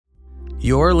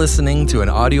You're listening to an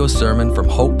audio sermon from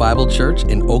Hope Bible Church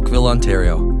in Oakville,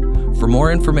 Ontario. For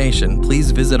more information, please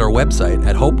visit our website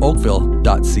at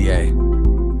hopeoakville.ca.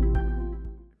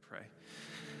 Pray.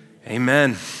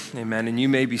 Amen. Amen. And you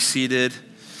may be seated.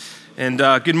 And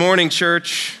good morning,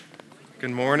 church.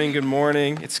 Good morning. Good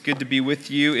morning. It's good to be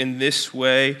with you in this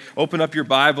way. Open up your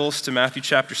Bibles to Matthew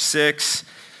chapter 6.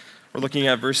 We're looking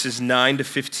at verses 9 to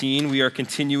 15. We are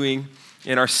continuing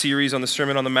in our series on the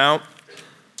Sermon on the Mount.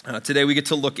 Today we get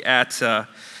to look at,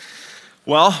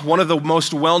 one of the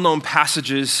most well-known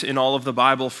passages in all of the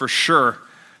Bible for sure.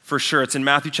 It's in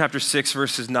Matthew chapter 6,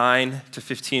 verses 9 to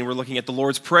 15. We're looking at the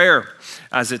Lord's Prayer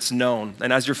as it's known.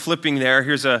 And as you're flipping there,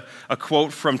 here's a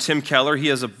quote from Tim Keller. He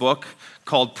has a book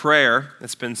called Prayer.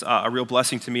 It's been a real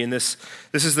blessing to me. And this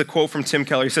is the quote from Tim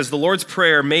Keller. He says, "The Lord's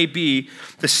Prayer may be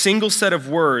the single set of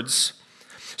words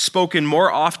spoken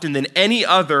more often than any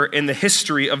other in the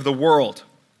history of the world.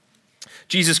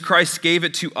 Jesus Christ gave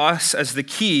it to us as the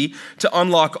key to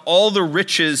unlock all the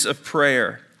riches of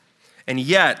prayer. And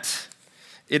yet,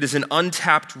 it is an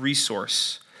untapped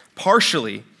resource,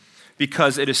 partially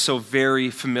because it is so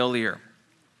very familiar."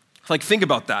 Like, think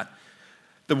about that.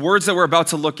 The words that we're about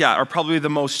to look at are probably the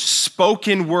most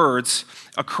spoken words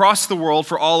across the world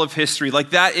for all of history. Like,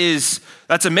 that's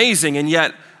amazing, and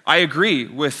yet I agree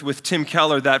with Tim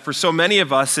Keller that for so many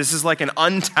of us, this is like an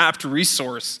untapped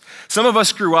resource. Some of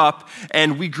us grew up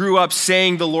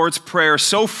saying the Lord's Prayer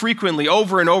so frequently,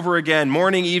 over and over again,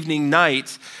 morning, evening,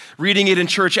 night, reading it in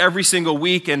church every single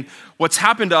week. And what's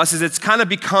happened to us is it's kind of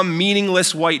become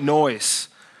meaningless white noise.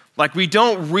 Like, we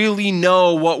don't really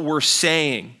know what we're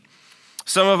saying.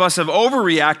 Some of us have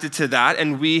overreacted to that,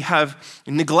 and we have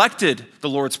neglected the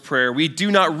Lord's Prayer. We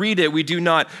do not read it. We do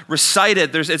not recite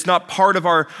it. It's not part of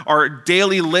our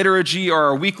daily liturgy or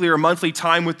our weekly or monthly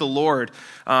time with the Lord.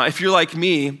 If you're like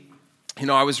me,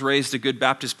 I was raised a good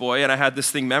Baptist boy, and I had this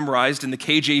thing memorized in the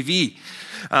KJV.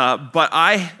 But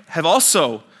I have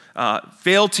also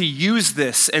failed to use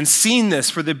this and seen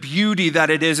this for the beauty that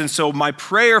it is. And so my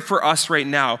prayer for us right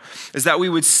now is that we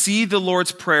would see the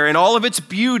Lord's Prayer in all of its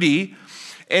beauty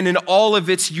and in all of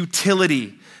its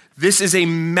utility. This is a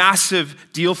massive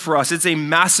deal for us. It's a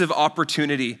massive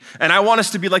opportunity. And I want us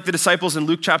to be like the disciples in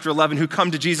Luke chapter 11 who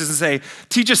come to Jesus and say,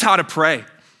 "Teach us how to pray."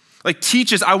 Like,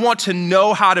 teach us. I want to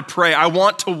know how to pray. I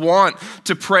want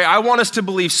to pray. I want us to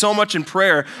believe so much in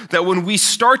prayer that when we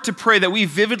start to pray, that we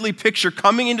vividly picture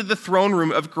coming into the throne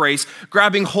room of grace,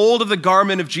 grabbing hold of the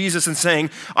garment of Jesus and saying,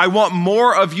 "I want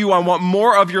more of you. I want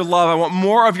more of your love. I want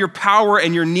more of your power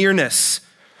and your nearness."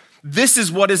 This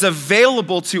is what is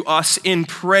available to us in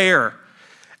prayer.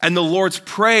 And the Lord's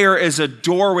Prayer is a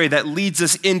doorway that leads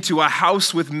us into a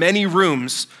house with many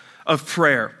rooms of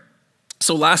prayer.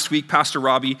 So last week, Pastor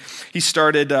Robbie, he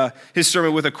started his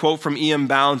sermon with a quote from E.M.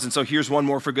 Bounds, and so here's one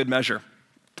more for good measure.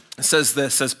 It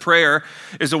says, "Prayer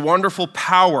is a wonderful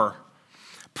power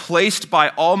placed by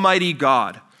Almighty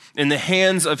God in the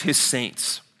hands of his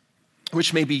saints,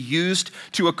 which may be used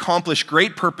to accomplish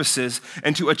great purposes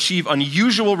and to achieve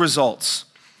unusual results.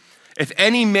 If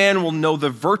any man will know the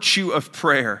virtue of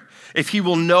prayer, if he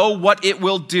will know what it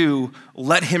will do,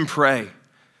 let him pray."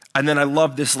 And then I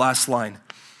love this last line.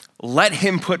 Let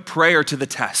him put prayer to the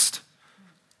test.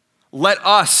 Let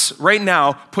us right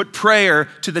now put prayer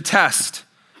to the test.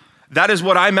 That is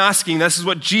what I'm asking. This is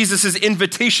what Jesus'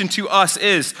 invitation to us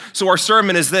is. So our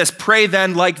sermon is this: pray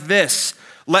then like this.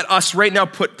 Let us right now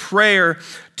put prayer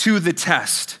to the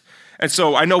test. And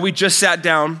so I know we just sat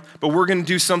down, but we're going to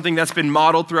do something that's been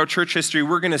modeled throughout church history.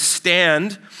 We're going to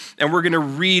stand and we're going to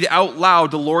read out loud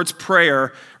the Lord's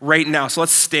Prayer right now. So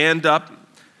let's stand up.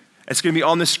 It's going to be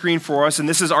on the screen for us, and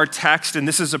this is our text, and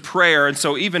this is a prayer. And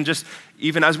so even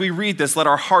as we read this, let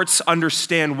our hearts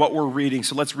understand what we're reading.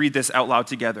 So let's read this out loud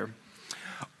together.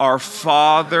 Our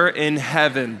Father in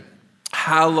heaven,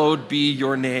 hallowed be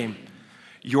your name.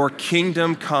 Your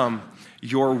kingdom come,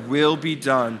 your will be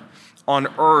done on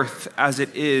earth as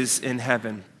it is in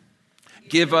heaven.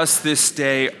 Give us this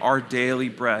day our daily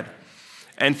bread,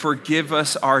 and forgive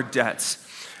us our debts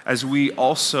as we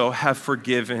also have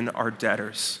forgiven our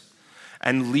debtors.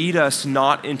 And lead us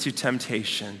not into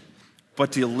temptation,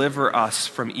 but deliver us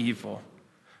from evil.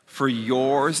 For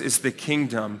yours is the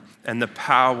kingdom and the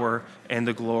power and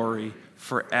the glory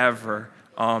forever.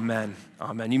 Amen.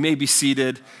 Amen. You may be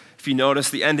seated. If you notice,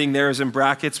 the ending there is in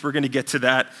brackets. We're going to get to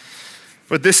that.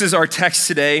 But this is our text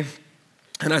today.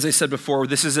 And as I said before,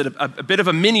 this is a bit of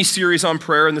a mini-series on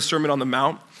prayer in the Sermon on the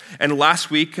Mount. And last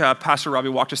week, Pastor Robbie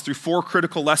walked us through 4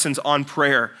 critical lessons on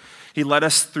prayer. He led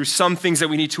us through some things that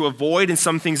we need to avoid and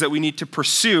some things that we need to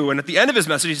pursue. And at the end of his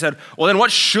message, he said, well, then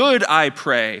what should I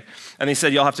pray? And he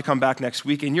said, you'll have to come back next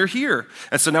week, and you're here.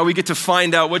 And so now we get to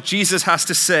find out what Jesus has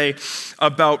to say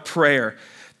about prayer.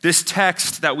 This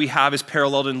text that we have is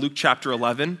paralleled in Luke chapter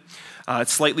 11.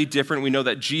 It's slightly different. We know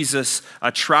that Jesus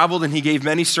traveled and he gave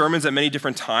many sermons at many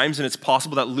different times, and it's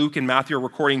possible that Luke and Matthew are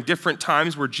recording different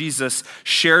times where Jesus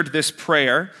shared this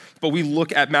prayer, but we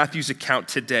look at Matthew's account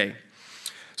today.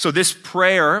 So this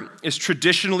prayer is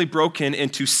traditionally broken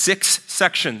into 6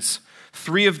 sections.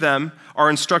 3 of them are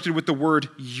instructed with the word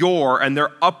your, and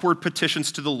they're upward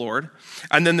petitions to the Lord.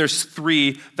 And then there's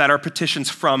 3 that are petitions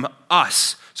from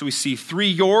us. So we see 3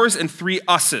 yours and 3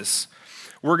 us's.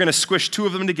 We're going to squish 2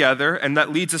 of them together, and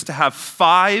that leads us to have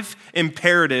 5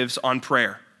 imperatives on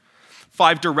prayer.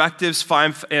 5 directives,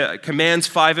 5 commands,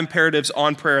 5 imperatives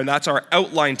on prayer, and that's our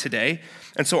outline today.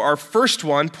 And so our first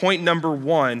one, point number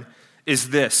 1,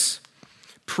 is this: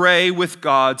 pray with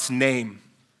God's name.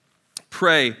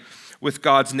 Pray with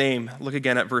God's name. Look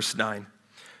again at verse 9.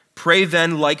 Pray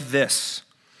then like this: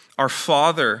 Our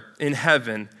Father in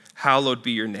heaven, hallowed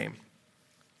be your name.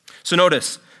 So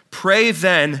notice, pray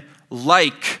then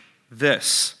like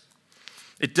this.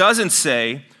 It doesn't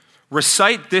say,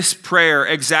 recite this prayer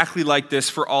exactly like this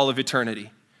for all of eternity.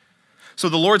 So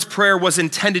the Lord's Prayer was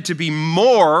intended to be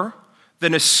more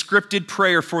than a scripted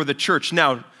prayer for the church.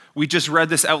 Now, we just read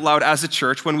this out loud as a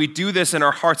church. When we do this and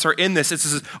our hearts are in this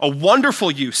is a wonderful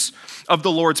use of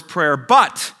the Lord's Prayer,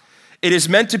 but it is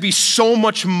meant to be so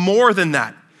much more than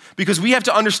that. Because we have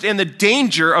to understand the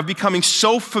danger of becoming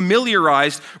so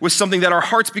familiarized with something that our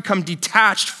hearts become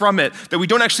detached from it, that we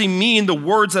don't actually mean the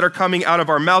words that are coming out of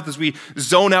our mouth as we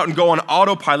zone out and go on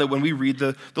autopilot when we read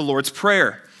the Lord's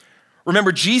Prayer.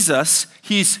 Remember, Jesus,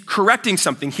 he's correcting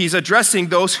something. He's addressing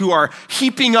those who are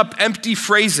heaping up empty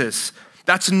phrases.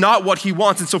 That's not what he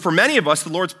wants. And so for many of us,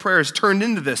 the Lord's Prayer has turned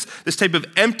into this type of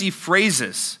empty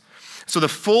phrases. So the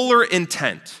fuller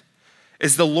intent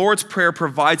is the Lord's Prayer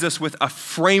provides us with a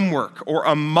framework or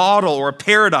a model or a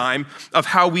paradigm of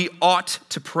how we ought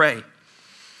to pray.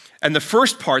 And the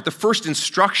first part, the first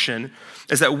instruction,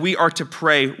 is that we are to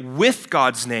pray with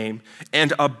God's name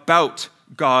and about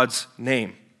God's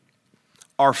name.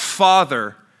 Our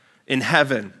Father in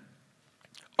heaven.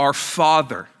 Our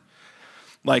Father.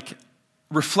 Like,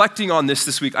 reflecting on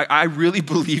this week, I really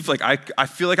believe, I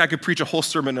feel like I could preach a whole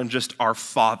sermon on just our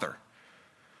Father.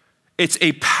 It's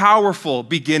a powerful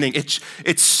beginning.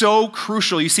 It's so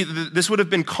crucial. You see, this would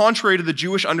have been contrary to the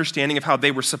Jewish understanding of how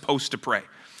they were supposed to pray.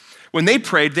 When they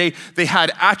prayed, they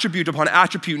had attribute upon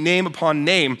attribute, name upon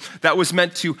name, that was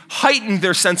meant to heighten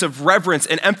their sense of reverence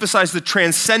and emphasize the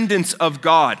transcendence of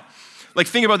God. Like,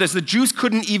 think about this. The Jews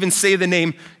couldn't even say the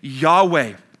name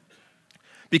Yahweh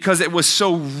because it was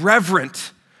so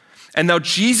reverent. And now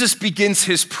Jesus begins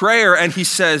his prayer and he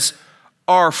says,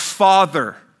 Our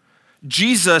Father.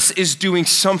 Jesus is doing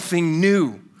something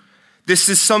new. This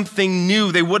is something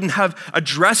new. They wouldn't have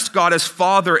addressed God as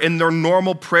Father in their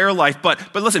normal prayer life.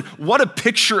 But listen, what a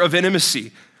picture of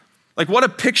intimacy. Like, what a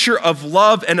picture of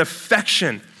love and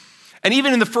affection. And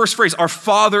even in the first phrase, our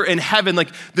Father in heaven, like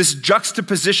this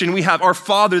juxtaposition, we have our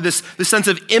Father, this sense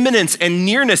of immanence and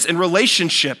nearness and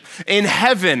relationship. In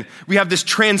heaven, we have this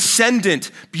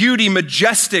transcendent, beauty,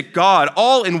 majestic God,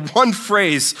 all in one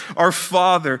phrase, our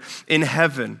Father in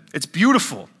heaven. It's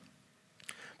beautiful.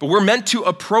 But we're meant to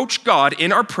approach God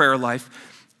in our prayer life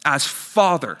as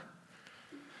Father.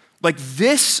 Like,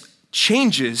 this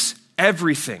changes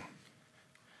everything.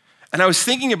 And I was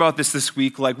thinking about this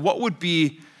week, like, what would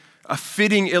be a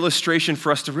fitting illustration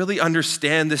for us to really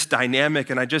understand this dynamic.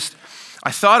 And I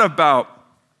thought about,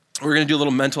 we're going to do a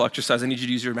little mental exercise. I need you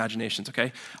to use your imaginations,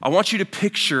 okay? I want you to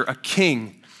picture a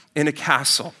king in a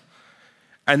castle,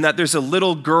 and that there's a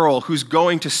little girl who's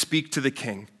going to speak to the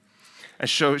king. And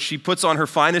so she puts on her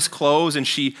finest clothes and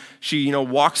she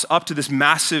walks up to this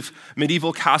massive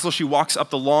medieval castle. She walks up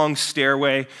the long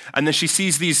stairway, and then she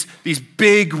sees these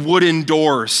big wooden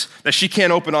doors that she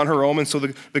can't open on her own. And so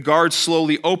the guards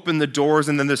slowly open the doors,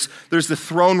 and then there's the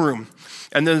throne room.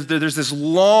 And then there's this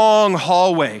long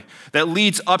hallway that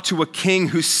leads up to a king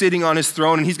who's sitting on his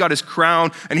throne, and he's got his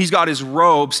crown and he's got his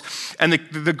robes. And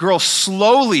the girl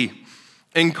slowly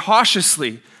and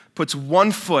cautiously puts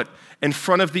one foot in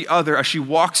front of the other as she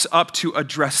walks up to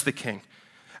address the king.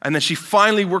 And then she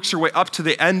finally works her way up to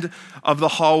the end of the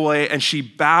hallway and she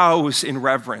bows in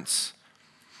reverence.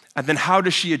 And then how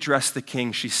does she address the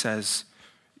king? She says,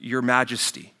 Your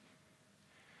Majesty.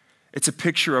 It's a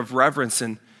picture of reverence,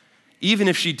 and even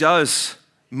if she does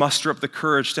muster up the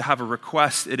courage to have a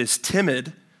request, it is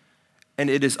timid and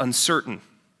it is uncertain.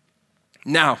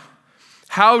 Now,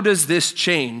 how does this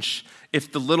change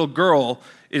if the little girl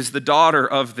is the daughter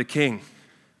of the king,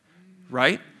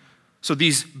 right? So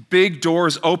these big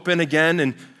doors open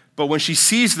again, but when she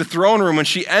sees the throne room, when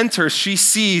she enters, she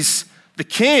sees the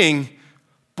king,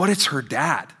 but it's her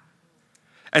dad.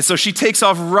 And so she takes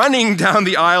off running down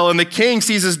the aisle, and the king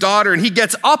sees his daughter, and he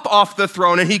gets up off the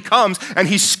throne, and he comes, and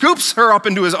he scoops her up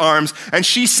into his arms, and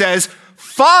she says,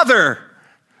 "Father,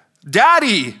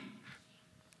 Daddy."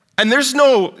 And there's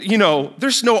no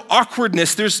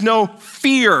awkwardness, there's no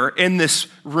fear in this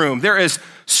room. There is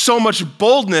so much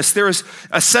boldness. There is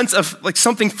a sense of like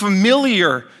something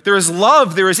familiar. There is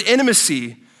love, there is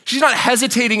intimacy. She's not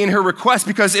hesitating in her request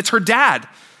because it's her dad.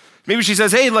 Maybe she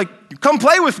says, "Hey, come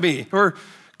play with me," or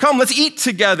 "Come, let's eat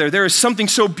together." There is something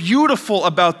so beautiful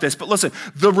about this. But listen,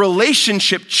 the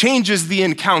relationship changes the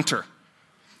encounter.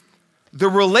 The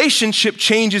relationship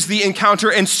changes the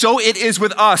encounter, and so it is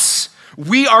with us.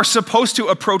 We are supposed to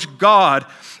approach God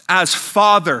as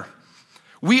Father.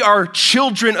 We are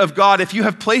children of God. If you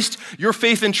have placed your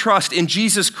faith and trust in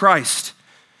Jesus Christ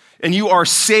and you are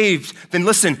saved, then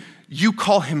listen, you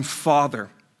call him Father.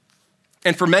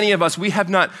 And for many of us, we have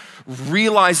not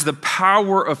realized the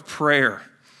power of prayer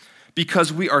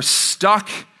because we are stuck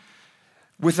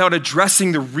without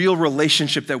addressing the real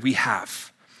relationship that we have.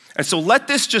 And so let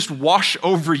this just wash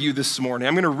over you this morning.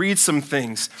 I'm going to read some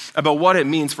things about what it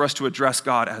means for us to address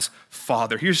God as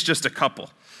Father. Here's just a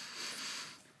couple.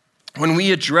 When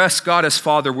we address God as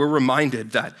Father, we're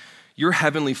reminded that your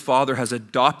heavenly Father has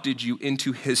adopted you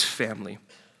into his family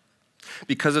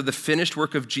because of the finished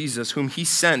work of Jesus, whom he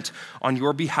sent on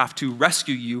your behalf to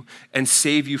rescue you and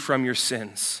save you from your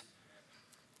sins.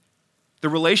 The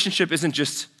relationship isn't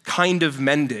just kind of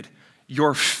mended.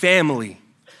 Your family.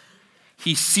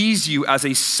 He sees you as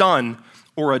a son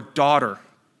or a daughter.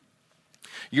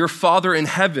 Your Father in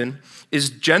heaven is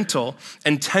gentle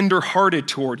and tender-hearted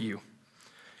toward you.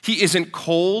 He isn't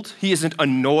cold, he isn't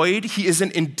annoyed, he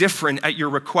isn't indifferent at your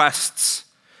requests.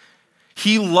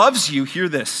 He loves you, hear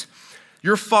this,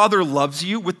 your Father loves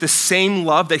you with the same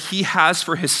love that he has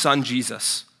for his son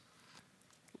Jesus.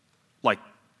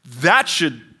 That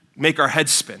should make our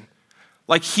heads spin.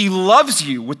 He loves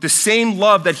you with the same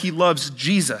love that he loves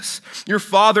Jesus. Your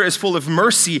Father is full of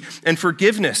mercy and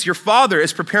forgiveness. Your Father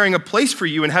is preparing a place for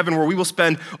you in heaven where we will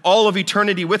spend all of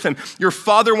eternity with him. Your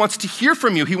Father wants to hear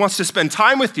from you. He wants to spend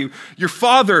time with you. Your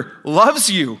Father loves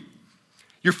you.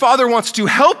 Your Father wants to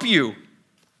help you.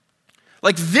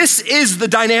 This is the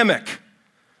dynamic.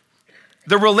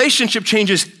 The relationship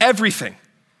changes everything.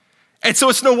 And so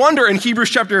it's no wonder in Hebrews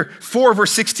chapter 4,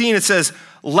 verse 16, it says,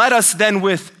 let us then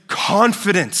with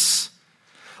confidence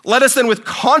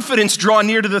draw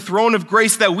near to the throne of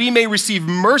grace that we may receive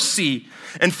mercy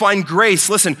and find grace,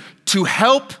 listen, to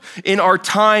help in our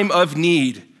time of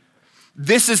need.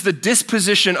 This is the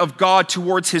disposition of God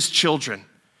towards his children.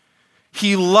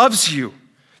 He loves you.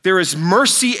 There is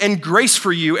mercy and grace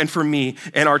for you and for me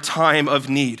in our time of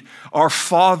need. Our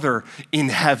Father in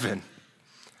heaven,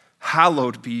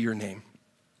 hallowed be your name.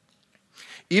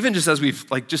 Even just as we've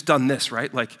just done this, right?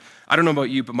 I don't know about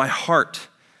you, but my heart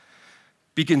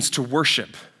begins to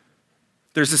worship.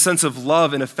 There's a sense of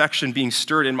love and affection being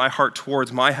stirred in my heart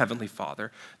towards my Heavenly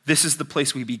Father. This is the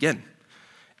place we begin,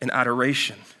 in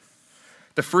adoration.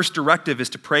 The first directive is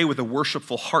to pray with a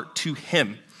worshipful heart to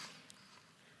him.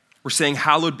 We're saying,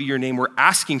 hallowed be your name. We're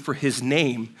asking for his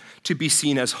name to be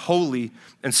seen as holy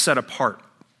and set apart.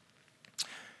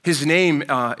 His name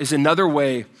is another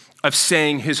way of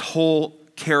saying his whole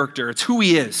character. It's who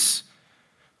he is.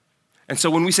 And so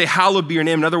when we say, hallowed be your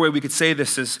name, another way we could say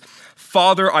this is,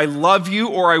 Father, I love you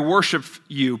or I worship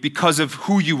you because of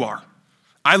who you are.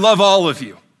 I love all of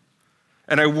you,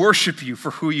 and I worship you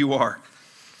for who you are.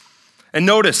 And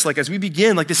notice, as we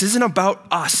begin, this isn't about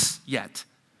us yet.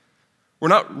 We're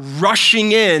not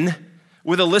rushing in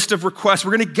with a list of requests.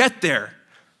 We're going to get there.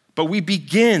 But we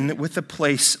begin with a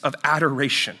place of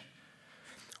adoration.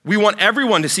 We want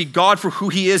everyone to see God for who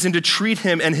he is and to treat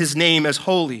him and his name as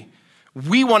holy.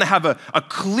 We want to have a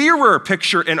clearer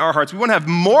picture in our hearts. We want to have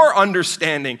more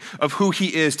understanding of who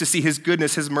he is, to see his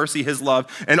goodness, his mercy, his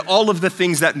love, and all of the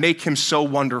things that make him so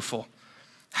wonderful.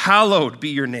 Hallowed be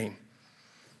your name.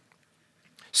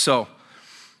 So,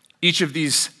 each of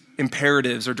these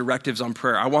imperatives or directives on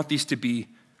prayer, I want these to be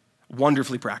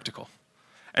wonderfully practical.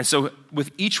 And so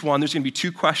with each one, there's going to be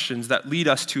two questions that lead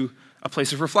us to a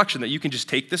place of reflection that you can just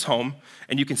take this home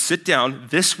and you can sit down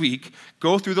this week,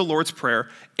 go through the Lord's Prayer,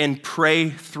 and pray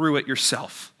through it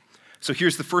yourself. So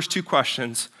here's the first two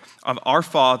questions of our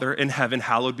Father in heaven,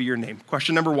 hallowed be your name.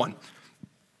 Question number one,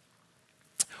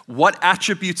 what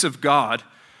attributes of God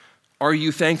are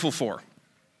you thankful for?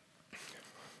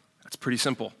 That's pretty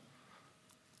simple.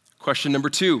 Question number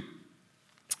 2,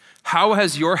 how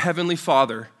has your heavenly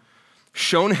Father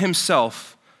shown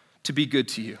himself to be good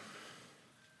to you?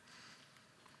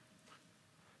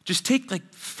 Just take like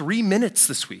 3 minutes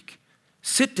this week.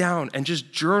 Sit down and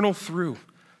just journal through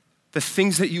the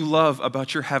things that you love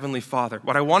about your heavenly Father.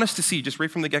 What I want us to see just right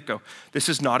from the get-go, this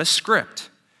is not a script.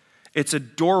 It's a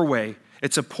doorway.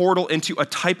 It's a portal into a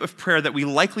type of prayer that we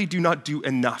likely do not do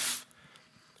enough.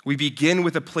 We begin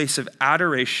with a place of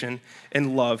adoration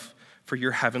and love for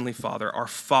your heavenly Father. Our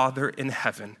Father in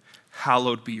heaven,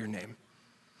 hallowed be your name.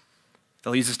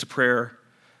 That leads us to prayer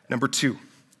number 2.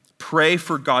 Pray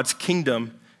for God's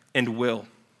kingdom and will.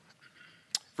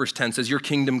 Verse 10 says, your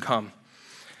kingdom come.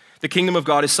 The kingdom of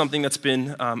God is something that's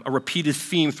been a repeated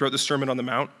theme throughout the Sermon on the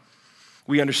Mount.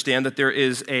 We understand that there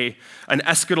is an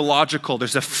eschatological,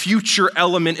 there's a future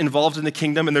element involved in the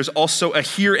kingdom, and there's also a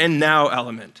here and now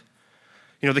element.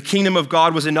 The kingdom of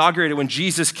God was inaugurated when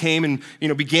Jesus came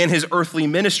and, began his earthly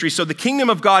ministry. So the kingdom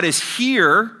of God is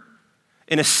here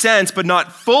in a sense, but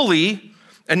not fully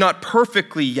and not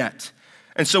perfectly yet.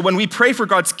 And so when we pray for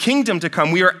God's kingdom to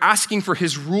come, we are asking for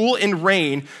his rule and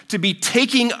reign to be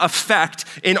taking effect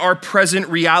in our present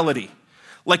reality.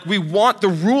 Like we want the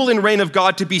rule and reign of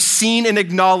God to be seen and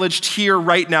acknowledged here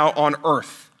right now on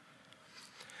earth.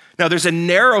 Now there's a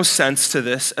narrow sense to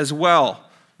this as well,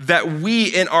 that we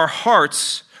in our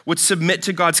hearts would submit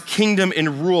to God's kingdom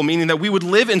and rule, meaning that we would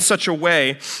live in such a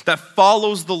way that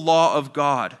follows the law of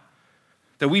God,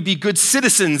 that we be good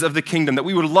citizens of the kingdom, that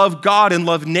we would love God and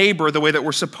love neighbor the way that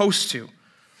we're supposed to.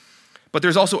 But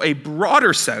there's also a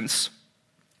broader sense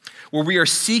where we are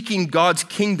seeking God's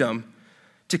kingdom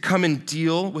to come and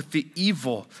deal with the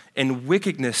evil and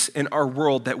wickedness in our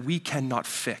world that we cannot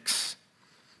fix.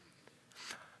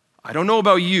 I don't know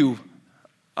about you,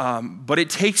 but it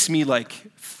takes me like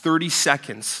 30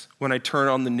 seconds when I turn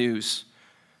on the news,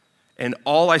 and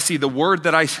all I see, the word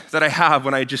that I have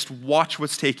when I just watch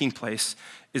what's taking place,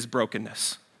 is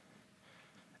brokenness.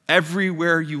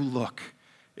 Everywhere you look,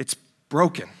 it's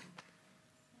broken.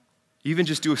 Even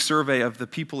just do a survey of the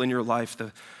people in your life,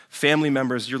 the family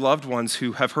members, your loved ones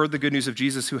who have heard the good news of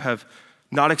Jesus, who have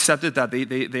not accepted that.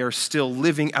 They are still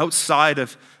living outside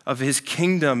of his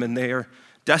kingdom, and they are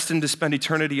destined to spend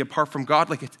eternity apart from God.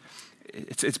 Like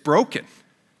it's broken.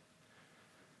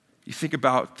 You think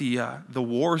about the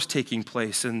wars taking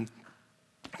place and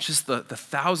just the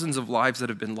thousands of lives that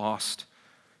have been lost.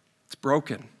 It's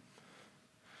broken.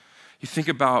 You think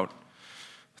about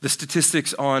the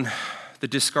statistics on the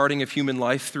discarding of human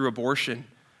life through abortion.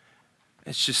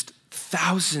 It's just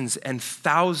thousands and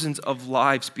thousands of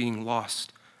lives being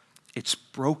lost. It's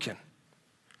broken.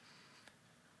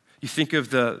 You think of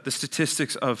the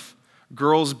statistics of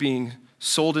girls being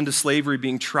sold into slavery,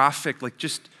 being trafficked, like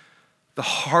just the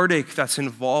heartache that's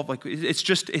involved. Like it's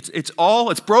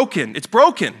broken. It's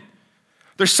broken.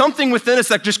 There's something within us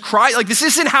that just cries, like this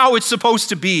isn't how it's supposed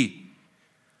to be.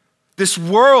 This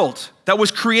world that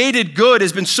was created good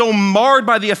has been so marred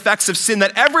by the effects of sin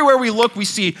that everywhere we look, we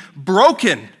see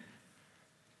broken.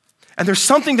 And there's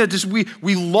something that just we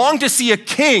long to see a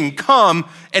king come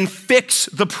and fix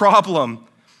the problem.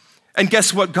 And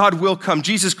guess what? God will come.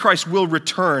 Jesus Christ will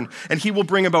return, and he will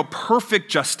bring about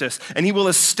perfect justice, and he will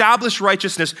establish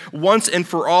righteousness once and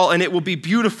for all, and it will be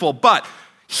beautiful. But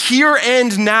here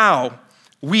and now,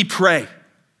 we pray.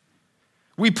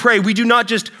 We pray. We do not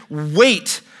just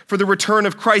wait for the return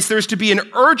of Christ. There's to be an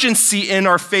urgency in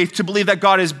our faith to believe that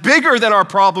God is bigger than our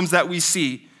problems that we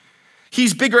see.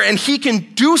 He's bigger, and he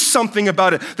can do something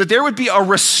about it, that there would be a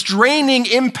restraining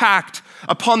impact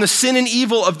upon the sin and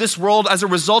evil of this world as a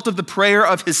result of the prayer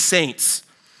of his saints.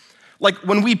 Like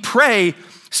when we pray,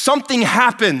 something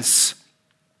happens.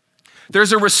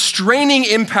 There's a restraining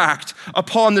impact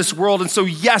upon this world. And so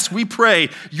yes, we pray,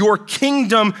 your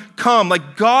kingdom come.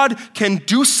 Like God can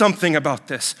do something about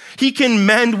this. He can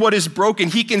mend what is broken.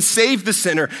 He can save the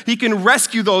sinner. He can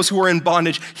rescue those who are in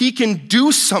bondage. He can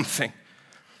do something.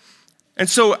 And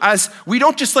so as we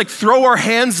don't just like throw our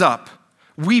hands up,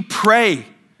 we pray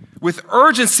with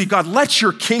urgency, God, let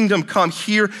your kingdom come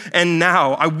here and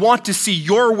now. I want to see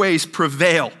your ways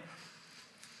prevail.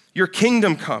 Your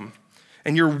kingdom come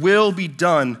and your will be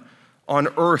done on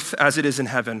earth as it is in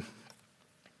heaven.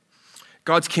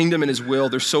 God's kingdom and his will,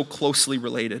 they're so closely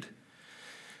related.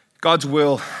 God's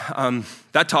will,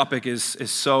 that topic is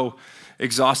so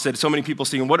exhausted. So many people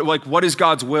saying, what is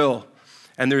God's will?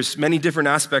 And there's many different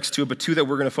aspects to it, but two that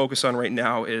we're going to focus on right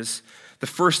now is, the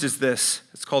first is this.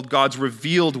 It's called God's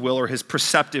revealed will or his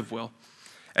perceptive will.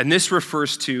 And this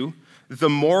refers to the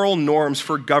moral norms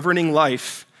for governing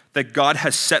life that God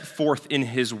has set forth in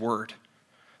his word.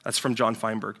 That's from John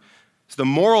Feinberg. It's the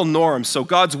moral norm. So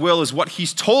God's will is what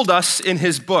he's told us in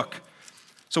his book.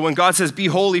 So when God says, be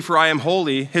holy for I am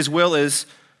holy, his will is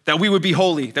that we would be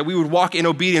holy, that we would walk in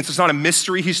obedience. It's not a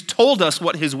mystery. He's told us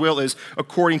what his will is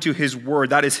according to his word.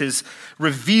 That is his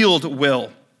revealed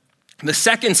will. The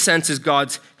second sense is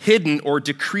God's hidden or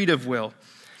decretive will,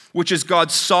 which is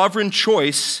God's sovereign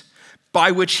choice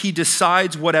by which he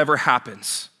decides whatever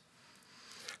happens.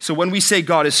 So when we say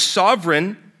God is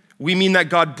sovereign, we mean that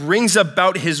God brings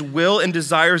about his will and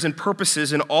desires and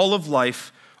purposes in all of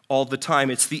life all the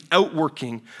time. It's the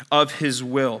outworking of his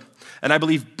will. And I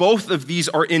believe both of these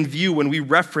are in view when we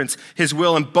reference his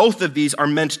will, and both of these are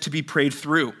meant to be prayed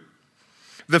through.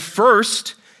 The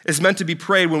first is meant to be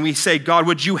prayed when we say, God,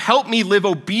 would you help me live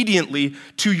obediently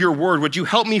to your word? Would you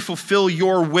help me fulfill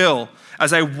your will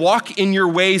as I walk in your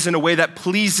ways in a way that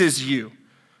pleases you?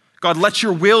 God, let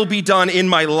your will be done in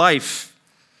my life.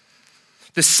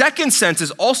 The second sense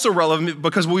is also relevant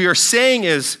because what we are saying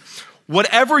is,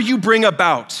 whatever you bring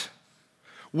about,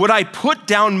 would I put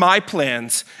down my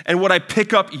plans and would I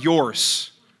pick up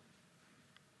yours?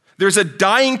 There's a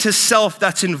dying to self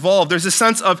that's involved. There's a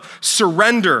sense of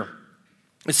surrender.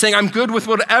 It's saying, I'm good with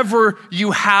whatever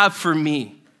you have for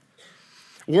me.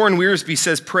 Warren Wiersbe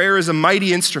says, prayer is a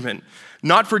mighty instrument,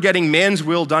 not for getting man's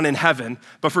will done in heaven,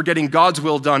 but for getting God's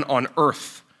will done on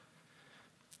earth.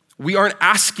 We aren't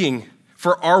asking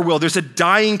for our will. There's a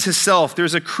dying to self.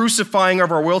 There's a crucifying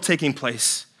of our will taking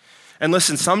place. And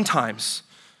listen, sometimes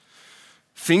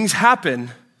things happen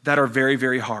that are very,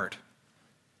 very hard.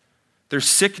 There's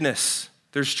sickness,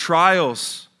 there's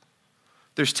trials,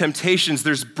 there's temptations,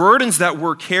 there's burdens that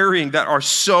we're carrying that are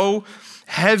so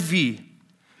heavy.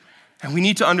 And we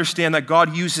need to understand that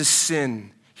God uses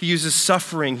sin, he uses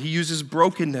suffering, he uses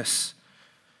brokenness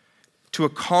to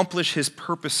accomplish his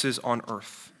purposes on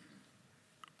earth.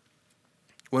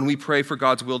 When we pray for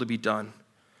God's will to be done,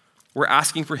 we're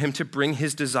asking for him to bring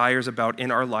his desires about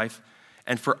in our life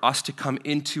and for us to come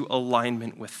into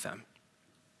alignment with them.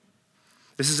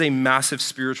 This is a massive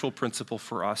spiritual principle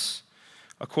for us.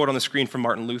 A quote on the screen from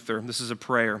Martin Luther. This is a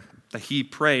prayer that he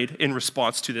prayed in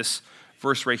response to this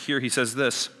verse right here. He says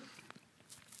this,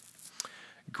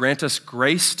 grant us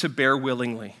grace to bear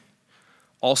willingly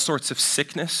all sorts of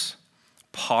sickness,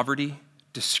 poverty,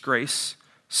 disgrace,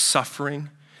 suffering,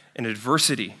 and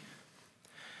adversity,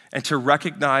 and to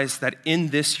recognize that in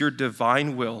this your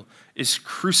divine will is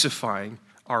crucifying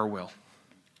our will.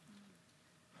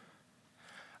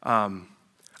 I'm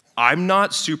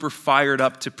not super fired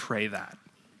up to pray that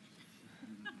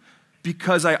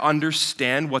because I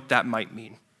understand what that might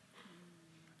mean.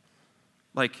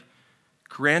 Like,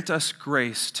 grant us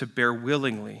grace to bear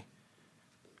willingly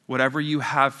whatever you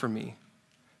have for me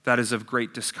that is of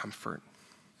great discomfort.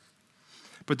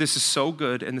 But this is so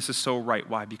good and this is so right.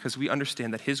 Why? Because we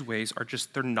understand that his ways are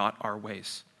just, they're not our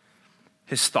ways.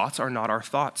 His thoughts are not our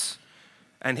thoughts.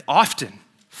 And often,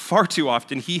 far too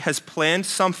often, he has planned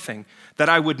something that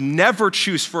I would never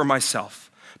choose for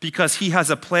myself because he has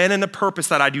a plan and a purpose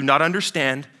that I do not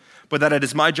understand, but that it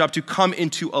is my job to come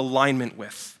into alignment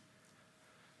with.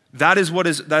 That is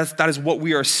what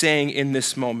we are saying in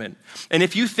this moment. And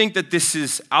if you think that this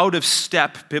is out of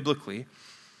step biblically,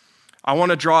 I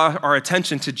want to draw our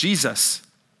attention to Jesus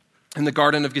in the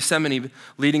Garden of Gethsemane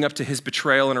leading up to his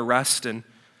betrayal and arrest and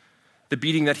the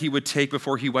beating that he would take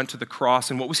before he went to the cross.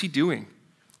 And what was he doing?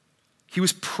 He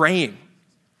was praying.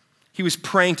 He was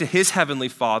praying to his heavenly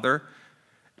Father,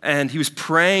 and he was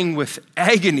praying with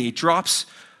agony, drops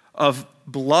of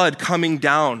blood coming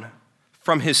down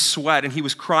from his sweat, and he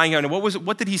was crying out. And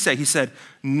what did he say? He said,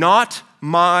 not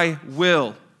my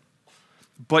will,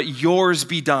 but yours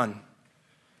be done.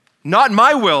 Not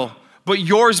my will, but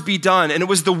yours be done. And it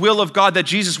was the will of God that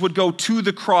Jesus would go to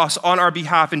the cross on our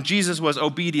behalf, and Jesus was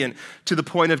obedient to the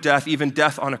point of death, even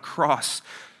death on a cross.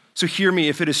 So hear me,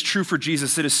 if it is true for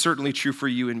Jesus, it is certainly true for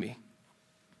you and me.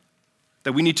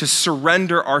 That we need to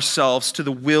surrender ourselves to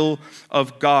the will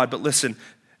of God. But listen,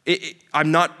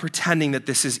 I'm not pretending that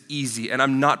this is easy, and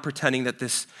I'm not pretending that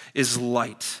this is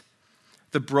light.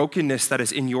 The brokenness that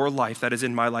is in your life, that is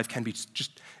in my life,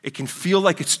 it can feel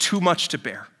like it's too much to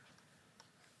bear.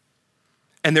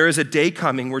 And there is a day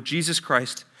coming where Jesus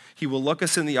Christ, he will look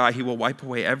us in the eye, he will wipe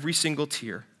away every single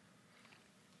tear.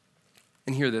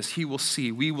 And hear this, we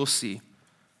will see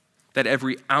that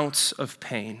every ounce of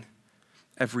pain,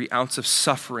 every ounce of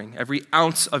suffering, every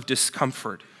ounce of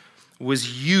discomfort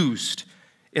was used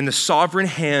in the sovereign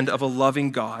hand of a loving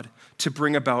God to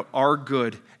bring about our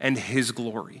good and his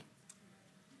glory.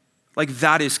 Like,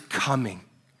 that is coming.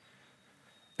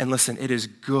 And listen, it is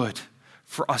good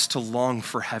for us to long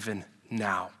for heaven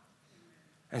now.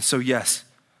 And so yes,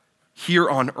 here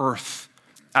on earth,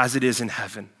 as it is in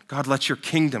heaven. God, let your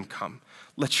kingdom come.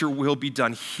 Let your will be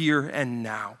done here and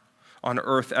now on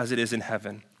earth as it is in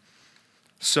heaven.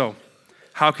 So,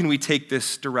 how can we take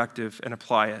this directive and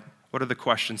apply it? What are the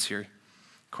questions here?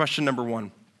 Question number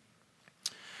 1.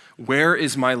 Where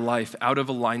is my life out of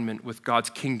alignment with God's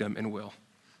kingdom and will?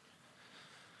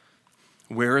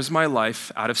 Where is my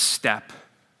life out of step?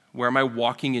 Where am I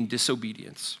walking in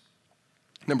disobedience?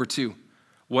 Number 2,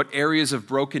 what areas of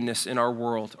brokenness in our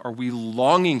world are we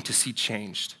longing to see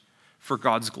changed for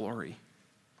God's glory?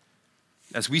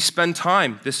 As we spend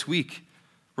time this week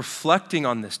reflecting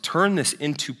on this, turn this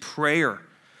into prayer.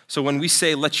 So when we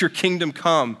say, let your kingdom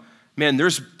come, man,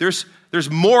 there's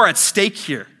more at stake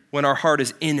here when our heart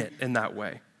is in it in that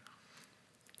way.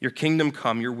 Your kingdom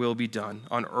come, your will be done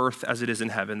on earth as it is in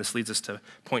heaven. This leads us to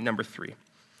point number 3.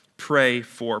 Pray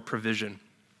for provision.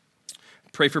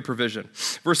 Pray for provision.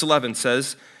 Verse 11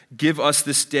 says, give us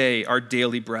this day our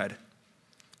daily bread.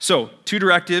 So, 2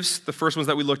 directives. The first ones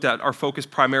that we looked at are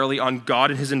focused primarily on God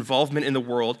and his involvement in the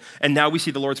world. And now we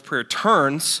see the Lord's Prayer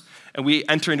turns, and we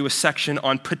enter into a section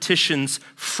on petitions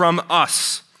from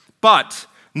us. But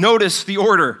notice the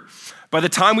order. By the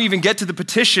time we even get to the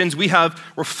petitions, we have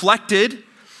reflected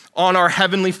on our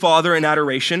Heavenly Father in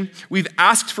adoration. We've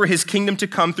asked for his kingdom to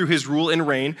come through his rule and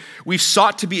reign. We've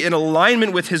sought to be in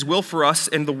alignment with his will for us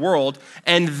and the world.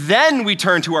 And then we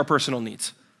turn to our personal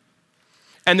needs.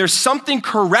 And there's something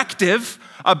corrective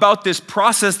about this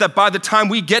process that by the time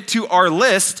we get to our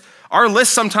lists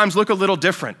sometimes look a little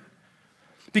different.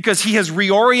 Because he has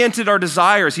reoriented our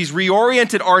desires. He's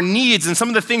reoriented our needs, and some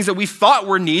of the things that we thought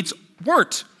were needs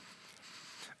weren't.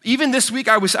 Even this week,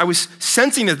 I was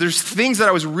sensing that there's things that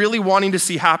I was really wanting to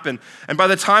see happen. And by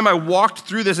the time I walked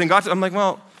through this and got to, I'm like,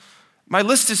 well, my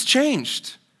list has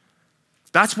changed.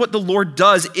 That's what the Lord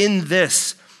does in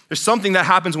this. There's something that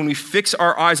happens when we fix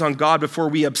our eyes on God before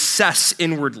we obsess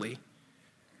inwardly.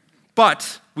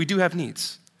 But we do have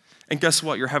needs. And guess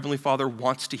what? Your Heavenly Father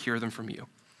wants to hear them from you.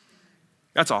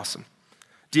 That's awesome.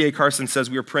 D.A. Carson says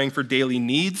we are praying for daily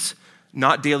needs,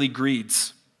 not daily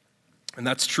greeds. And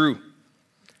that's true.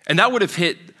 And that would have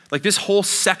hit, like this whole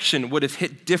section would have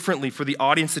hit differently for the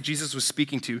audience that Jesus was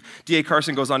speaking to. D.A.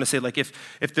 Carson goes on to say, like, if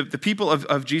the people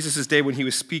of Jesus' day when he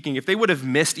was speaking, if they would have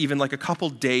missed even like a couple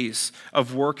days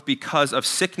of work because of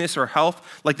sickness or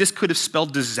health, like this could have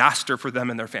spelled disaster for them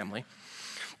and their family.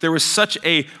 There was such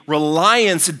a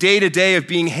reliance day to day of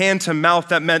being hand to mouth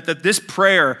that meant that this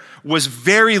prayer was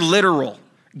very literal.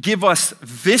 Give us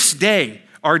this day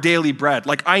our daily bread.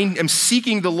 Like I am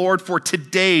seeking the Lord for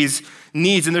today's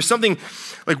needs. And there's something,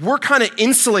 like we're kind of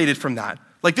insulated from that.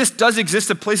 Like this does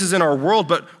exist at places in our world,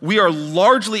 but we are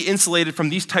largely insulated from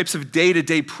these types of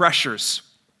day-to-day pressures.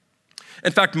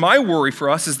 In fact, my worry for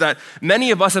us is that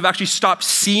many of us have actually stopped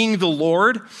seeing the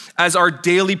Lord as our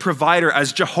daily provider,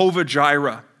 as Jehovah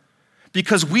Jireh,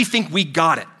 because we think we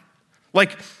got it.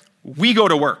 Like we go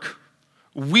to work.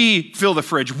 We fill the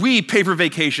fridge. We pay for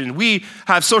vacation. We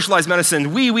have socialized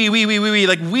medicine. We.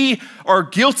 Like we are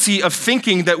guilty of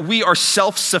thinking that we are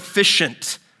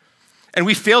self-sufficient. And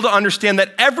we fail to understand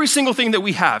that every single thing that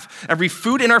we have, every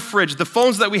food in our fridge, the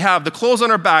phones that we have, the clothes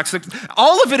on our backs,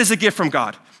 all of it is a gift from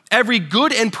God. Every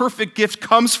good and perfect gift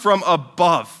comes from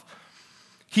above.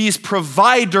 He is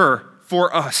provider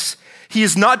for us. He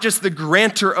is not just the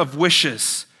granter of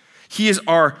wishes. He is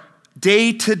our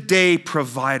day-to-day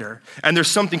provider. And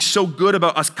there's something so good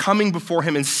about us coming before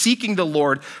him and seeking the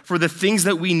Lord for the things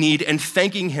that we need and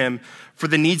thanking him for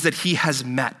the needs that he has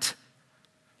met.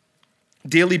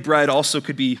 Daily bread also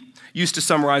could be used to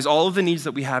summarize all of the needs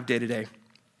that we have day to day.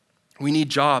 We need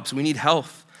jobs, we need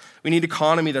health, we need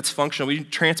economy that's functional, we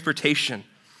need transportation.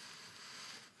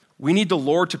 We need the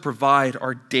Lord to provide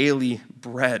our daily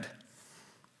bread.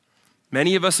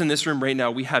 Many of us in this room right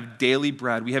now, we have daily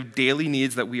bread. We have daily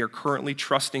needs that we are currently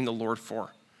trusting the Lord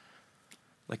for.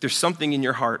 Like there's something in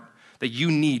your heart that you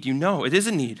need. You know it is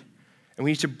a need, and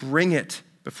we need to bring it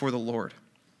before the Lord.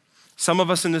 Some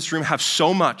of us in this room have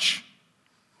so much,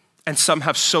 and some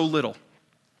have so little.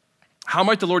 How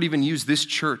might the Lord even use this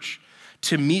church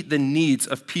to meet the needs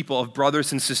of people, of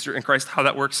brothers and sisters in Christ? How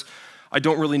that works, I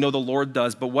don't really know. The Lord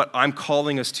does, but what I'm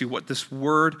calling us to, what this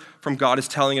word from God is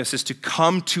telling us is to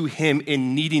come to him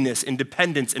in neediness, in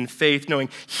dependence, in faith, knowing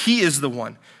he is the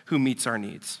one who meets our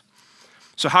needs.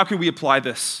 So how can we apply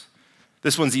this?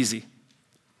 This one's easy.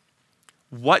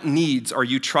 What needs are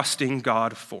you trusting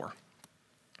God for?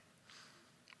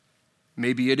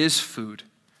 Maybe it is food.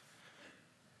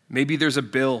 Maybe there's a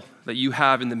bill that you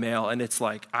have in the mail and it's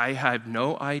like, I have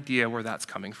no idea where that's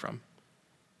coming from.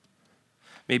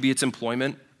 Maybe it's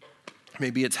employment.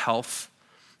 Maybe it's health.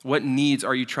 What needs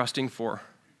are you trusting for?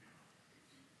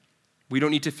 We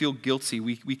don't need to feel guilty.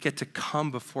 We get to come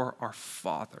before our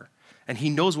Father. And he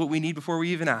knows what we need before we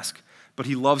even ask, but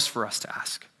he loves for us to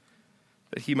ask,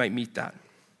 that he might meet that.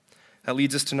 That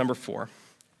leads us to number 4.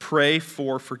 Pray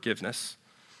for forgiveness.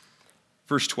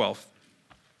 Verse 12.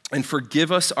 And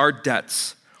forgive us our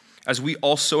debts as we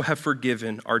also have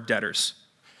forgiven our debtors.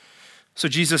 So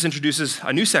Jesus introduces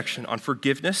a new section on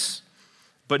forgiveness,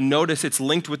 but notice it's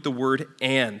linked with the word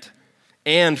and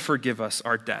forgive us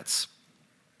our debts.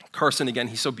 Carson, again,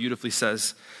 he so beautifully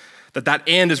says that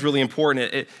and is really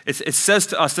important. It says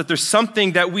to us that there's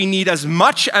something that we need as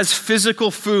much as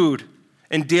physical food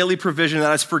and daily provision,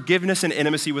 that is forgiveness and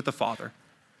intimacy with the Father.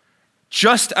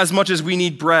 Just as much as we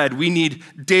need bread, we need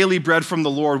daily bread from the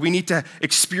Lord. We need to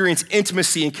experience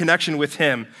intimacy and connection with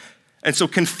him. And so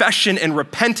confession and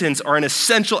repentance are an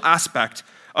essential aspect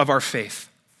of our faith.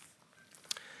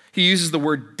 He uses the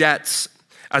word debts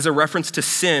as a reference to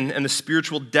sin and the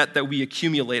spiritual debt that we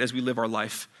accumulate as we live our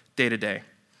life day to day.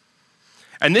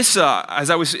 And this, as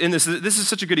I was in this is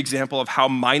such a good example of how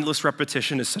mindless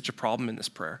repetition is such a problem in this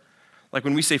prayer. Like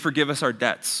when we say, forgive us our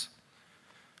debts,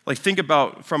 like think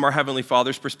about from our Heavenly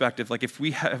Father's perspective, like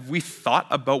have we thought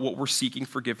about what we're seeking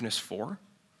forgiveness for?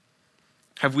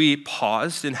 Have we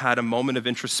paused and had a moment of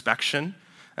introspection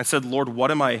and said, Lord,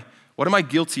 what am I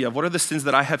guilty of? What are the sins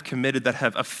that I have committed that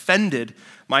have offended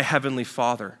my Heavenly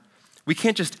Father? We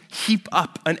can't just heap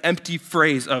up an empty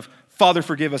phrase of, Father,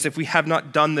 forgive us, if we have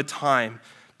not done the time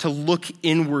to look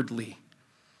inwardly.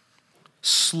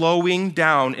 Slowing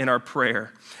down in our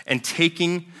prayer and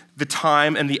taking the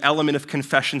time and the element of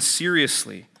confession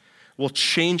seriously will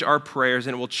change our prayers,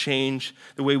 and it will change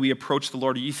the way we approach the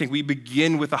Lord. You think we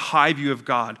begin with a high view of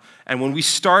God, and when we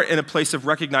start in a place of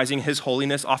recognizing his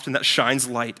holiness, often that shines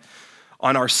light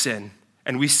on our sin.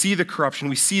 And we see the corruption,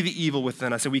 we see the evil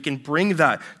within us, and we can bring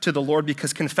that to the Lord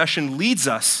because confession leads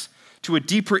us to a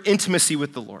deeper intimacy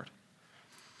with the Lord.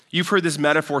 You've heard this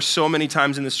metaphor so many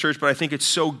times in this church, but I think it's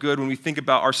so good when we think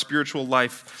about our spiritual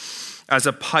life as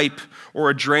a pipe or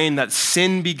a drain that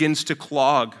sin begins to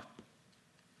clog.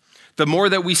 The more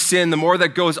that we sin, the more that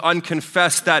goes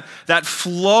unconfessed, that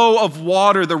flow of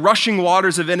water, the rushing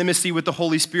waters of intimacy with the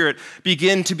Holy Spirit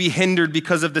begin to be hindered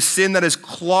because of the sin that is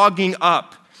clogging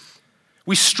up.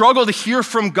 We struggle to hear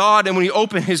from God, and when we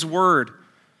open his word,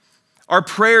 our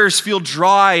prayers feel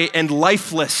dry and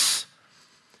lifeless.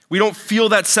 We don't feel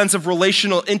that sense of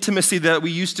relational intimacy that we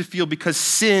used to feel because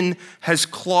sin has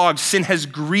clogged, sin has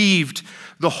grieved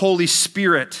the Holy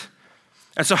Spirit.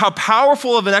 And so how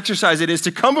powerful of an exercise it is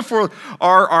to come before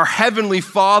our Heavenly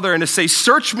Father and to say,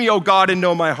 search me, O God, and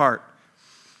know my heart.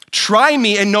 Try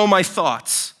me and know my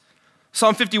thoughts.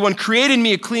 Psalm 51, create in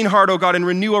me a clean heart, O God, and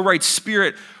renew a right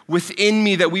spirit within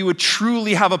me, that we would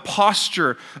truly have a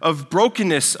posture of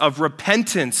brokenness, of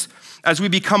repentance, as we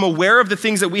become aware of the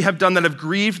things that we have done that have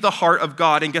grieved the heart of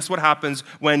God. And guess what happens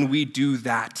when we do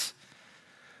that?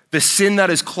 The sin that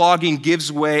is clogging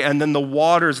gives way, and then the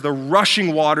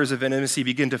rushing waters of intimacy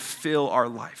begin to fill our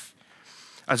life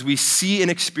as we see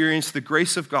and experience the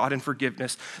grace of God and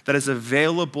forgiveness that is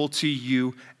available to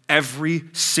you every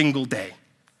single day.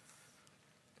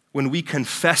 When we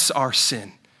confess our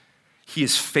sin, he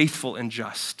is faithful and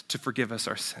just to forgive us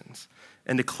our sins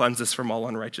and to cleanse us from all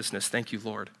unrighteousness. Thank you,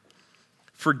 Lord.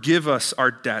 Forgive us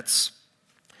our debts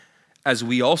as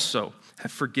we also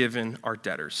have forgiven our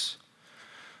debtors.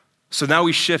 So now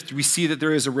we shift. We see that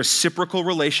there is a reciprocal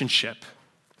relationship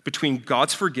between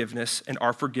God's forgiveness and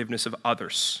our forgiveness of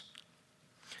others.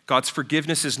 God's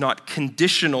forgiveness is not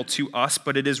conditional to us,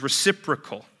 but it is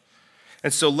reciprocal.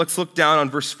 And so let's look down on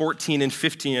verse 14 and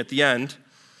 15 at the end.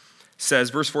 It says,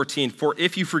 verse 14, for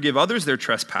if you forgive others their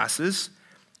trespasses,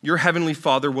 your heavenly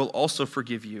Father will also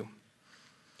forgive you.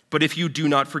 But if you do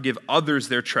not forgive others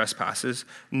their trespasses,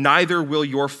 neither will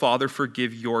your Father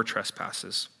forgive your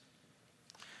trespasses.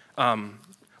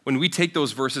 When we take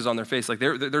those verses on their face, like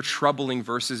they're troubling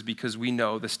verses because we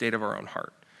know the state of our own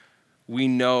heart. We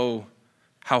know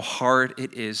how hard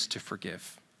it is to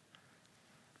forgive.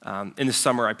 In the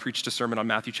summer, I preached a sermon on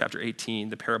Matthew chapter 18,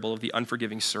 the parable of the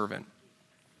unforgiving servant.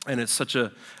 And it's such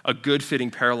a good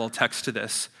fitting parallel text to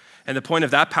this. And the point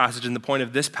of that passage and the point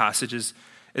of this passage is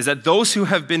that those who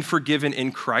have been forgiven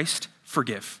in Christ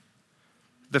forgive.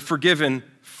 The forgiven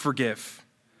forgive.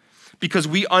 Because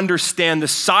we understand the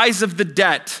size of the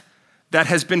debt that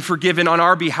has been forgiven on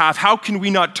our behalf. How can we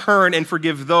not turn and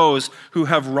forgive those who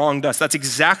have wronged us? That's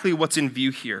exactly what's in view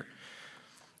here.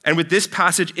 And with this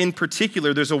passage in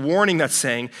particular, there's a warning that's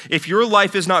saying, if your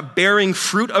life is not bearing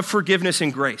fruit of forgiveness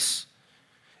and grace,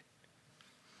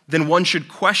 then one should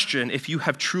question if you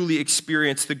have truly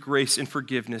experienced the grace and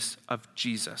forgiveness of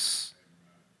Jesus.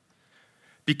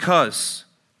 Because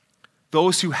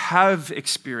those who have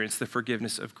experienced the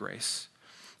forgiveness of grace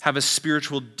have a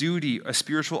spiritual duty, a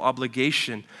spiritual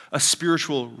obligation, a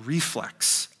spiritual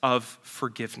reflex of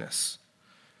forgiveness.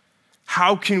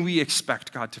 How can we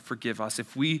expect God to forgive us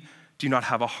if we do not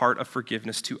have a heart of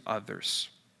forgiveness to others?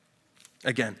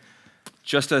 Again,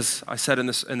 just as I said in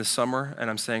the summer, and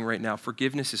I'm saying right now,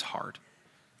 forgiveness is hard.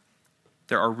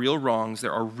 There are real wrongs,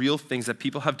 there are real things that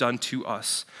people have done to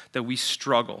us that we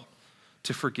struggle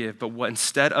to forgive. But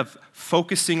instead of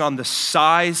focusing on the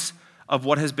size of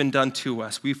what has been done to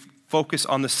us, we focus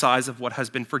on the size of what has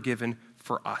been forgiven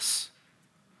for us.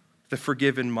 The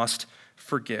forgiven must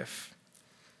forgive.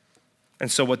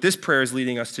 And so what this prayer is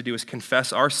leading us to do is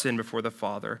confess our sin before the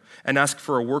Father and ask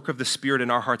for a work of the Spirit in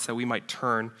our hearts that we might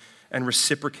turn and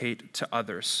reciprocate to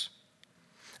others.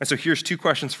 And so here's 2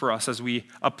 questions for us as we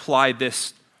apply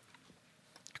this.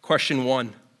 Question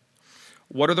 1,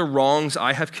 what are the wrongs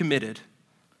I have committed?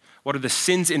 What are the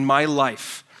sins in my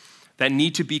life that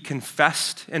need to be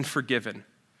confessed and forgiven?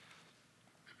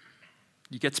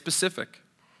 You get specific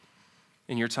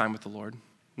in your time with the Lord.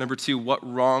 Number 2, what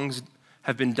wrongs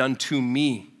have been done to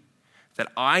me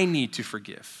that I need to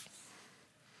forgive?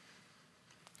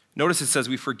 Notice it says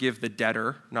we forgive the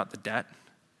debtor, not the debt.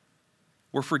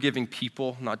 We're forgiving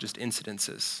people, not just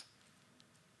incidences.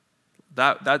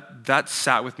 That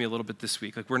sat with me a little bit this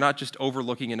week. Like, we're not just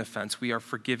overlooking an offense, we are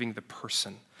forgiving the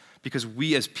person because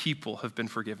we as people have been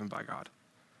forgiven by God.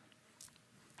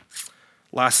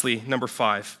 Lastly, number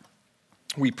 5,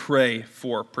 we pray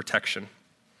for protection.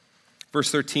 Verse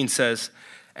 13 says,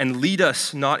 "And lead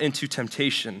us not into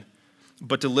temptation,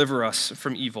 but deliver us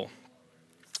from evil."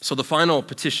 So the final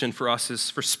petition for us is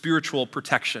for spiritual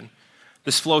protection.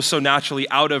 This flows so naturally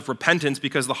out of repentance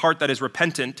because the heart that is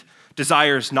repentant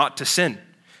desires not to sin.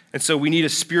 And so we need a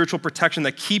spiritual protection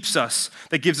that keeps us,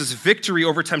 that gives us victory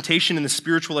over temptation and the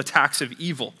spiritual attacks of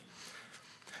evil.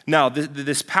 Now,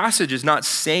 this passage is not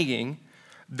saying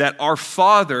that our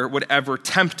Father would ever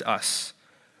tempt us.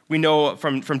 We know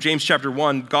from James chapter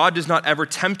 1, God does not ever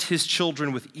tempt his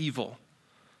children with evil.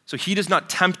 So he does not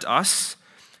tempt us.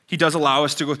 He does allow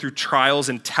us to go through trials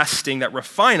and testing that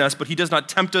refine us, but he does not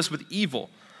tempt us with evil.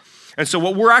 And so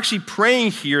what we're actually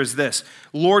praying here is this: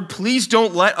 Lord, please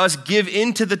don't let us give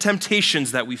in to the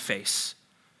temptations that we face.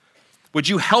 Would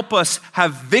you help us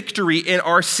have victory in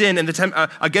our sin and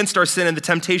against our sin and the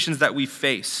temptations that we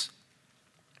face?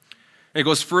 And it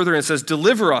goes further and it says,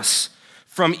 deliver us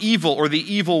from evil or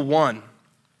the evil one.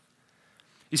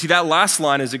 You see, that last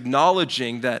line is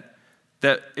acknowledging that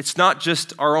it's not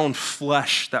just our own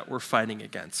flesh that we're fighting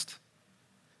against.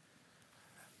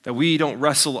 That we don't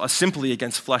wrestle simply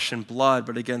against flesh and blood,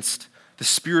 but against the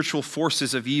spiritual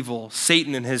forces of evil.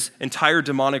 Satan and his entire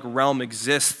demonic realm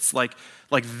exists like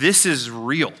this is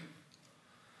real.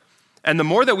 And the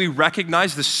more that we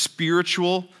recognize the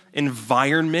spiritual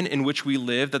environment in which we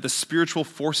live, that the spiritual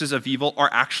forces of evil are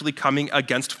actually coming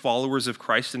against followers of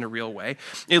Christ in a real way,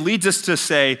 it leads us to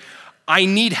say, I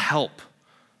need help.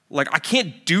 Like, I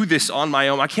can't do this on my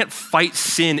own. I can't fight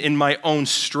sin in my own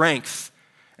strength.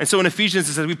 And so in Ephesians,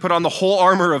 it says we put on the whole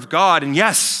armor of God. And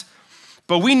yes,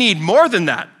 but we need more than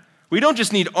that. We don't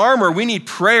just need armor. We need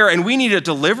prayer, and we need a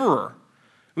deliverer.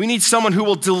 We need someone who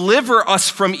will deliver us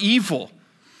from evil.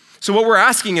 So what we're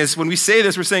asking is, when we say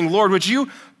this, we're saying, Lord, would you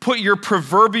put your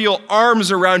proverbial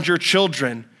arms around your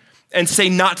children and say,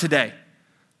 not today.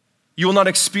 You will not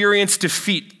experience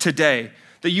defeat today.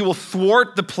 That you will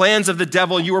thwart the plans of the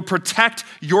devil, and you will protect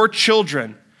your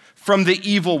children from the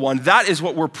evil one. That is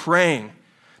what we're praying,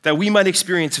 that we might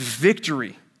experience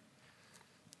victory.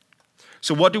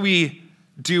 So what do we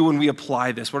do when we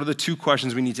apply this? What are the 2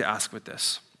 questions we need to ask with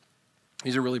this?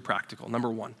 These are really practical. Number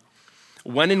 1,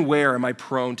 when and where am I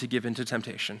prone to give into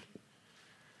temptation?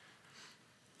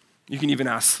 You can even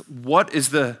ask, what is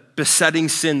the besetting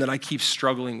sin that I keep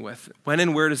struggling with? When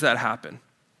and where does that happen?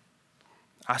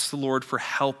 Ask the Lord for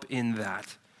help in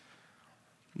that.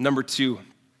 Number 2,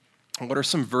 what are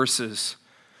some verses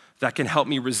that can help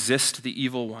me resist the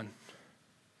evil one?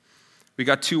 We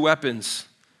got 2 weapons.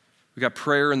 We got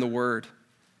prayer and the word.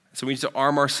 So we need to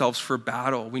arm ourselves for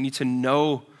battle. We need to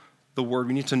know the word.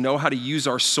 We need to know how to use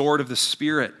our sword of the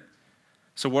Spirit.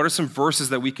 So what are some verses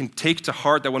that we can take to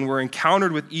heart that when we're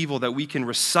encountered with evil that we can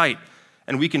recite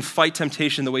and we can fight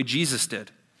temptation the way Jesus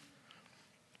did?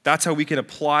 That's how we can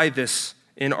apply this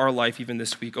in our life even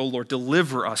this week. Oh Lord,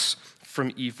 deliver us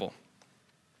from evil.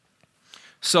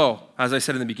 So, as I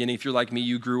said in the beginning, if you're like me,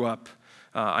 you grew up.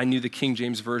 I knew the King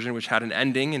James Version, which had an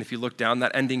ending, and if you look down,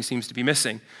 that ending seems to be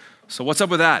missing. So what's up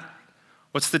with that?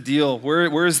 What's the deal?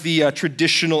 Where's the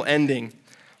traditional ending?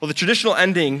 Well, the traditional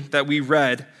ending that we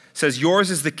read says, yours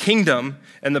is the kingdom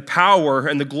and the power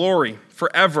and the glory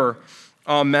forever.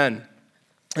 Amen.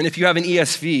 And if you have an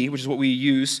ESV, which is what we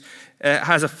use, it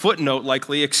has a footnote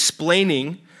likely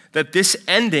explaining that this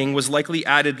ending was likely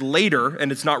added later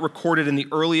and it's not recorded in the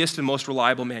earliest and most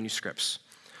reliable manuscripts.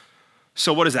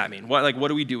 So what does that mean? What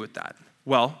do we do with that?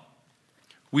 Well,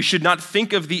 we should not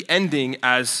think of the ending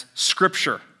as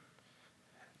scripture.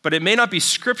 But it may not be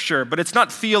scripture, but it's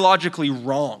not theologically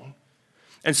wrong.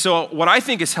 And so what I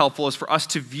think is helpful is for us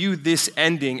to view this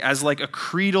ending as like a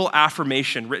creedal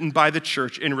affirmation written by the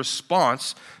church in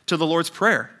response to the Lord's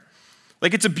Prayer.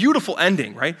 Like, it's a beautiful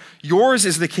ending, right? Yours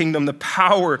is the kingdom, the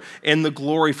power, and the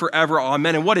glory forever.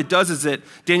 Amen. And what it does is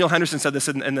Daniel Henderson said this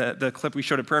in the clip we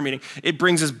showed at prayer meeting, it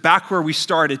brings us back where we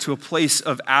started to a place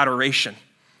of adoration.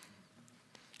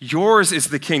 Yours is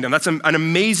the kingdom. That's an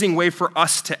amazing way for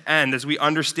us to end as we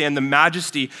understand the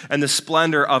majesty and the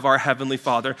splendor of our Heavenly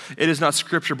Father. It is not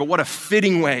scripture, but what a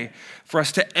fitting way for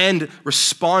us to end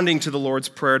responding to the Lord's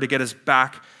Prayer to get us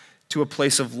back to a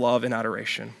place of love and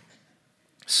adoration.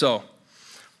 So,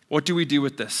 what do we do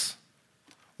with this?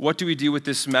 What do we do with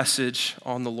this message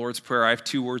on the Lord's Prayer? I have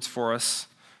 2 words for us: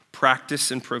 practice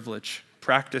and privilege.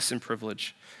 Practice and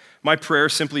privilege. My prayer,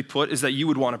 simply put, is that you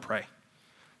would want to pray.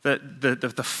 That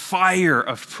the fire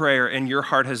of prayer in your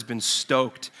heart has been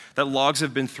stoked, that logs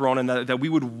have been thrown, and that we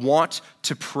would want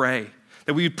to pray,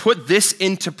 that we would put this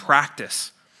into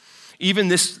practice. Even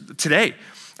this today,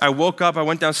 I woke up, I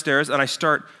went downstairs, and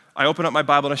I open up my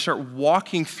Bible and I start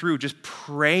walking through, just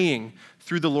praying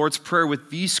through the Lord's Prayer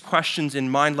with these questions in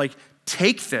mind, like,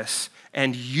 take this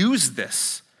and use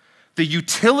this. The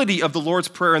utility of the Lord's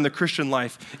Prayer in the Christian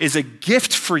life is a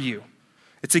gift for you.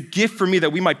 It's a gift for me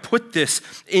that we might put this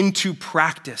into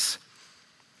practice.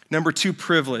 Number 2,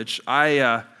 privilege.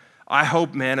 I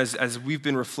hope, man, as we've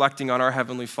been reflecting on our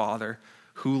Heavenly Father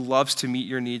who loves to meet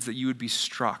your needs, that you would be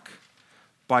struck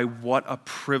by what a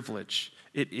privilege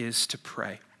it is to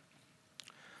pray.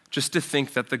 Just to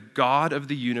think that the God of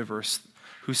the universe,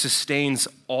 who sustains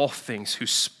all things, who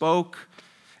spoke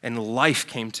and life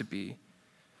came to be,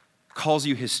 calls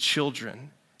you his children,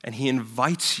 and he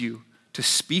invites you to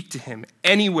speak to him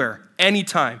anywhere,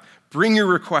 anytime. Bring your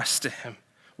requests to him.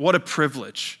 What a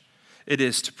privilege it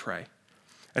is to pray.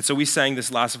 And so we sang this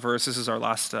last verse. This is our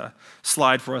last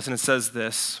slide for us, and it says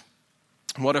this: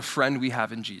 what a friend we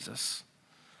have in Jesus,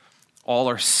 all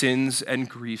our sins and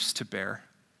griefs to bear.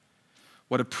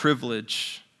 What a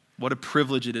privilege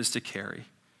it is to carry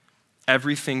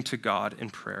everything to God in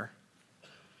prayer.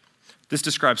 This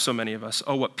describes so many of us.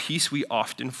 Oh, what peace we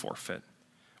often forfeit.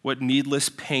 What needless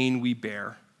pain we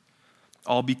bear,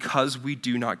 all because we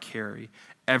do not carry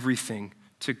everything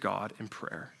to God in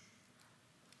prayer.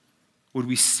 Would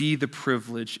we see the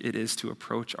privilege it is to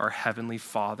approach our Heavenly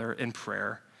Father in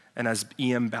prayer? And as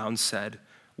E.M. Bounds said,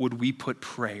 would we put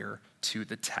prayer to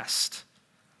the test?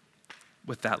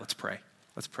 With that, let's pray.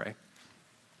 Let's pray.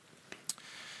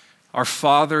 Our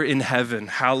Father in heaven,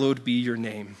 hallowed be your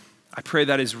name. I pray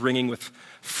that is ringing with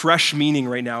fresh meaning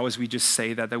right now as we just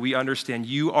say that we understand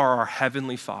you are our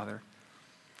Heavenly Father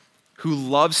who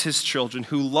loves his children,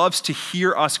 who loves to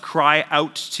hear us cry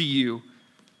out to you.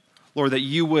 Lord, that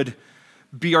you would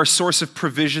be our source of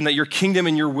provision, that your kingdom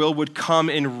and your will would come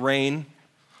and reign.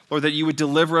 Lord, that you would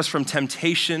deliver us from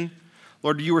temptation.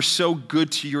 Lord, you are so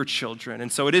good to your children.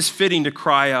 And so it is fitting to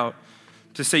cry out,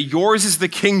 to say, yours is the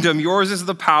kingdom, yours is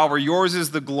the power, yours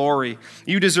is the glory.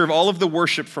 You deserve all of the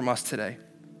worship from us today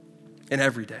and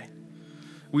every day.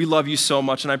 We love you so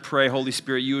much, and I pray, Holy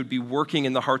Spirit, you would be working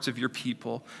in the hearts of your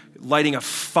people, lighting a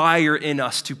fire in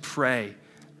us to pray.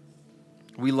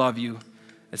 We love you.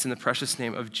 It's in the precious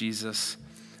name of Jesus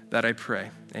that I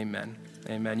pray. Amen.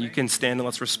 Amen. You can stand and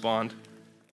let's respond.